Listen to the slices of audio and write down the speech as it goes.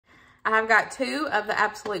I have got 2 of the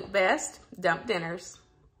absolute best dump dinners.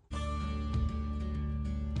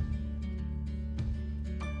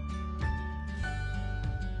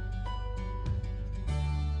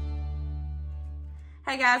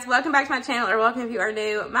 Hey guys, welcome back to my channel, or welcome if you are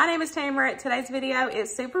new. My name is Tamara. Today's video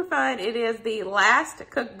is super fun. It is the last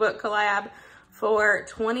cookbook collab for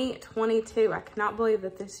 2022. I cannot believe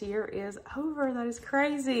that this year is over. That is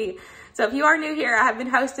crazy. So if you are new here, I have been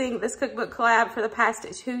hosting this cookbook collab for the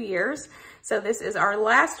past 2 years. So this is our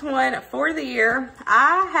last one for the year.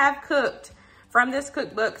 I have cooked from this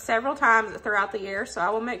cookbook several times throughout the year, so I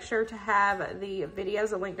will make sure to have the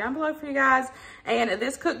videos linked down below for you guys. And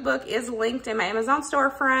this cookbook is linked in my Amazon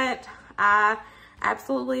storefront. I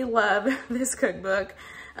absolutely love this cookbook.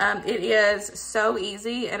 It is so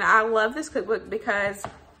easy, and I love this cookbook because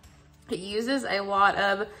it uses a lot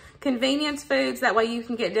of convenience foods. That way you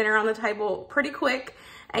can get dinner on the table pretty quick,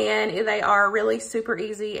 and they are really super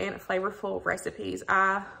easy and flavorful recipes.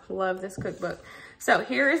 I love this cookbook. So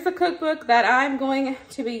here is the cookbook that I'm going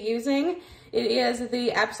to be using. It is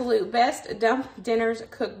the absolute best dump dinners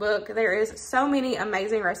cookbook. There is so many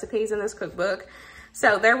amazing recipes in this cookbook.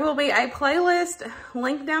 So there will be a playlist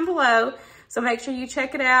linked down below. So make sure you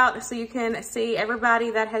check it out so you can see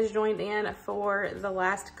everybody that has joined in for the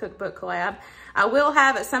last cookbook collab. I will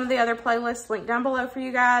have some of the other playlists linked down below for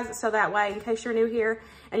you guys, so that way, in case you're new here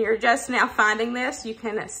and you're just now finding this, you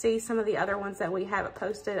can see some of the other ones that we have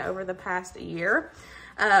posted over the past year.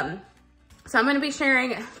 So I'm going to be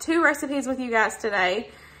sharing 2 recipes with you guys today.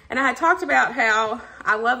 And I had talked about how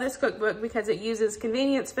I love this cookbook because it uses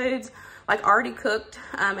convenience foods like already cooked.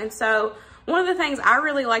 And so one of the things I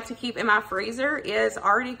really like to keep in my freezer is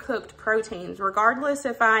already cooked proteins, regardless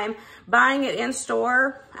if I'm buying it in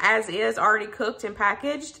store as is already cooked and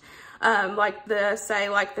packaged, like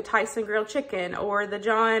the Tyson grilled chicken or the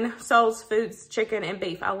John Souls Foods chicken and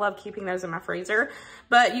beef. I love keeping those in my freezer.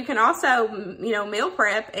 But you can also, meal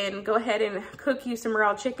prep and go ahead and cook you some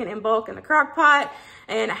raw chicken in bulk in the crock pot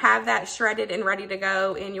and have that shredded and ready to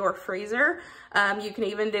go in your freezer. You can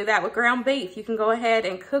even do that with ground beef. You can go ahead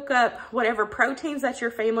and cook up whatever proteins that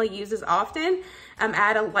your family uses often,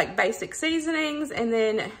 add like basic seasonings, and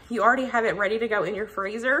then you already have it ready to go in your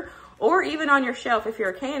freezer. Or even on your shelf, if you're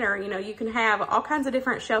a canner, you can have all kinds of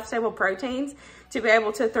different shelf-stable proteins to be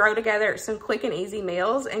able to throw together some quick and easy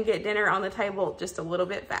meals and get dinner on the table just a little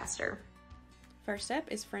bit faster. First up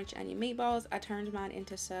is French onion meatballs. I turned mine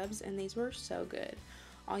into subs, and these were so good.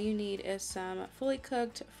 All you need is some fully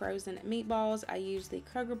cooked frozen meatballs. I use the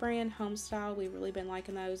Kroger brand home style. We've really been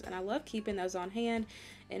liking those, and I love keeping those on hand.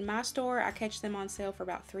 In my store, I catch them on sale for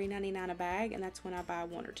about $3.99 a bag, and that's when I buy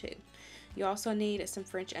 1 or 2. You also need some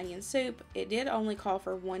French onion soup. It did only call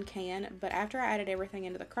for 1 can, but after I added everything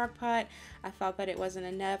into the crock pot, I thought that it wasn't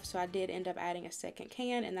enough, so I did end up adding a 2nd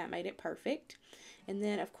can, and that made it perfect. And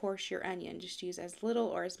then, of course, your onion. Just use as little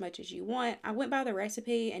or as much as you want. I went by the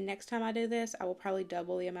recipe, and next time I do this, I will probably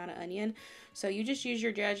double the amount of onion. So you just use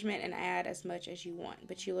your judgment and add as much as you want.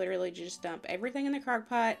 But you literally just dump everything in the crock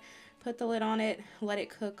pot, put the lid on it, let it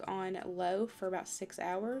cook on low for about 6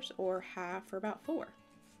 hours or high for about 4.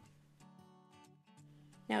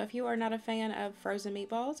 Now, if you are not a fan of frozen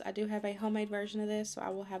meatballs, I do have a homemade version of this, so I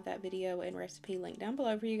will have that video and recipe linked down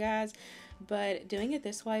below for you guys. But doing it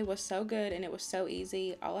this way was so good, and it was so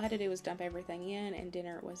easy. All I had to do was dump everything in, and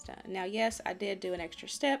dinner was done. Now, yes, I did do an extra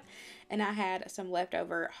step, and I had some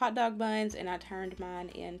leftover hot dog buns, and I turned mine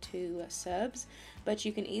into subs. But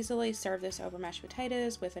you can easily serve this over mashed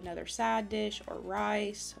potatoes with another side dish or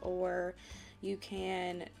rice, or you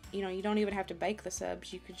can, you don't even have to bake the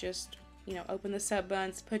subs. You could just open the sub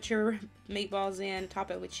buns, put your meatballs in,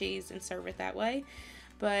 top it with cheese, and serve it that way.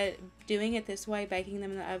 But doing it this way, baking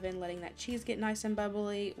them in the oven, letting that cheese get nice and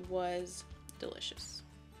bubbly, was delicious.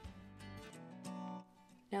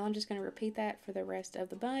 Now I'm just going to repeat that for the rest of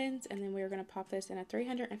the buns, and then we're going to pop this in a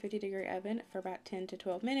 350-degree oven for about 10 to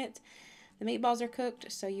 12 minutes. The meatballs are cooked,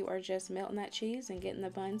 so you are just melting that cheese and getting the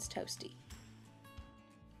buns toasty.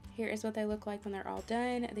 Here is what they look like when they're all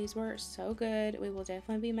done. These were so good. We will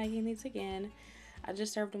definitely be making these again. I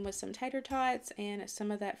just served them with some tater tots and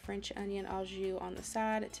some of that French onion au jus on the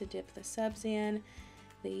side to dip the subs in.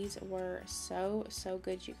 These were so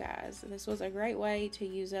good, you guys. This was a great way to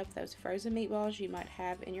use up those frozen meatballs you might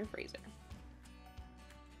have in your freezer.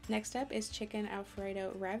 Next up is chicken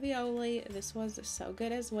Alfredo ravioli. This was so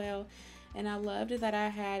good as well. And I loved that I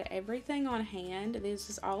had everything on hand. This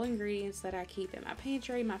is all ingredients that I keep in my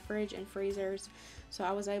pantry, my fridge, and freezers. So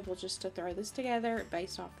I was able just to throw this together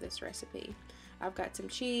based off this recipe. I've got some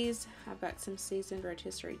cheese, I've got some seasoned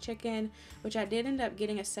rotisserie chicken, which I did end up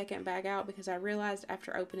getting a second bag out because I realized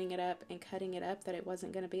after opening it up and cutting it up that it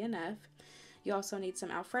wasn't going to be enough. You also need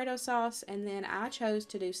some Alfredo sauce, and then I chose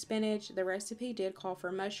to do spinach. The recipe did call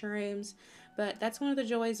for mushrooms, but that's one of the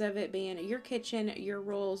joys of it being your kitchen, your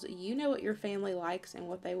rules. You know what your family likes and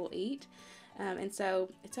what they will eat. And so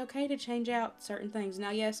it's okay to change out certain things.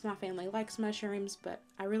 Now, yes, my family likes mushrooms, but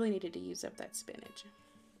I really needed to use up that spinach.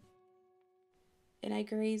 In a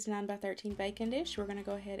greased 9x13 baking dish, we're going to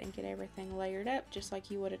go ahead and get everything layered up just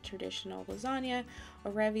like you would a traditional lasagna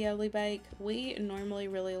or ravioli bake. We normally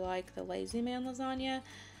really like the Lazy Man lasagna,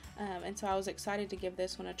 and so I was excited to give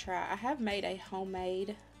this one a try. I have made a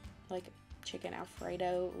homemade like chicken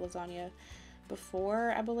Alfredo lasagna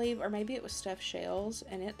before, I believe, or maybe it was stuffed shells,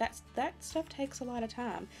 and that stuff takes a lot of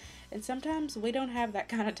time, and sometimes we don't have that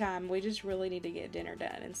kind of time. We just really need to get dinner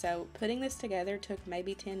done, and so putting this together took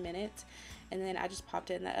maybe 10 minutes, and then I just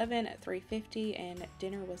popped it in the oven at 350 and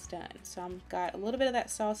dinner was done. So I've got a little bit of that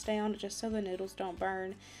sauce down just so the noodles don't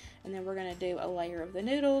burn, and then we're going to do a layer of the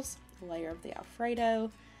noodles, a layer of the Alfredo,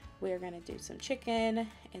 we're going to do some chicken,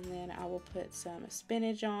 and then I will put some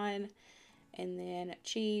spinach on, and then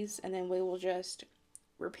cheese, and then we will just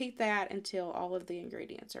repeat that until all of the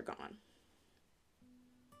ingredients are gone.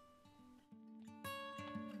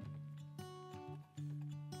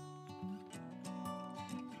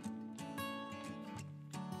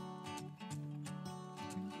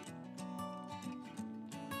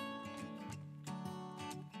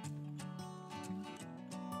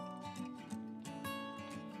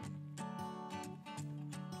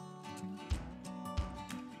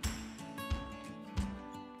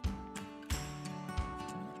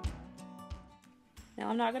 Now,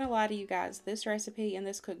 I'm not going to lie to you guys, this recipe in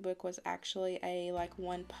this cookbook was actually a like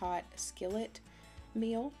one pot skillet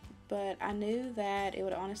meal, but I knew that it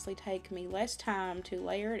would honestly take me less time to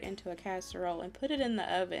layer it into a casserole and put it in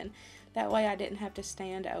the oven. That way I didn't have to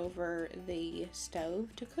stand over the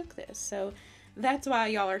stove to cook this. So that's why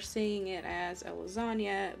y'all are seeing it as a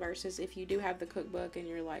lasagna versus if you do have the cookbook and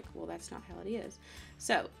you're like, well, that's not how it is.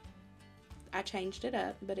 So I changed it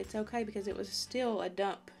up, but it's okay because it was still a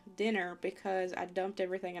dump dinner because I dumped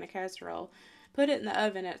everything in a casserole, put it in the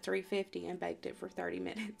oven at 350 and baked it for 30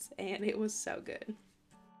 minutes, and it was so good.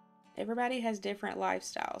 Everybody has different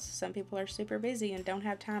lifestyles. Some people are super busy and don't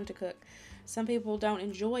have time to cook. Some people don't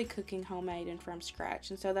enjoy cooking homemade and from scratch,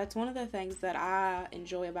 and so that's one of the things that I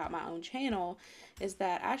enjoy about my own channel is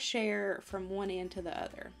that I share from one end to the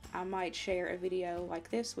other. I might share a video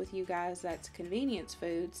like this with you guys that's convenience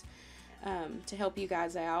foods, to help you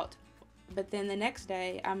guys out, but then the next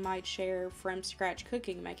day I might share from scratch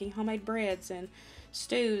cooking, making homemade breads and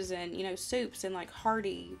stews and, you know, soups and like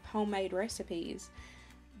hearty homemade recipes,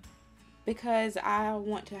 because I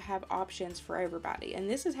want to have options for everybody. And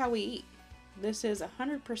this is how we eat. This is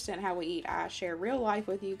 100% how we eat. I share real life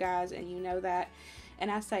with you guys, and you know that,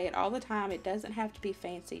 and I say it all the time, it doesn't have to be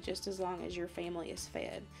fancy just as long as your family is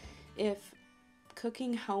fed. If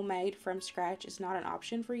cooking homemade from scratch is not an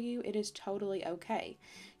option for you, it is totally okay.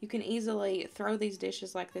 You can easily throw these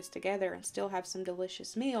dishes like this together and still have some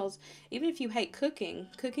delicious meals. Even if you hate cooking,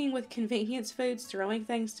 cooking with convenience foods, throwing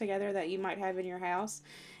things together that you might have in your house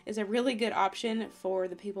is a really good option for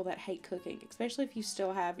the people that hate cooking, especially if you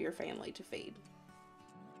still have your family to feed.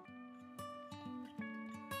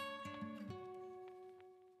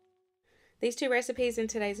 These two recipes in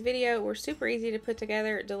today's video were super easy to put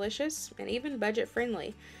together, delicious, and even budget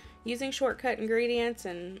friendly. Using shortcut ingredients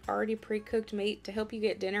and already pre-cooked meat to help you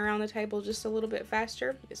get dinner on the table just a little bit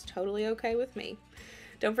faster is totally okay with me.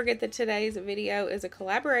 Don't forget that today's video is a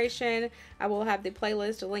collaboration. I will have the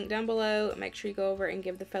playlist linked down below. Make sure you go over and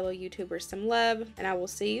give the fellow YouTubers some love, and I will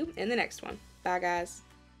see you in the next one. Bye, guys.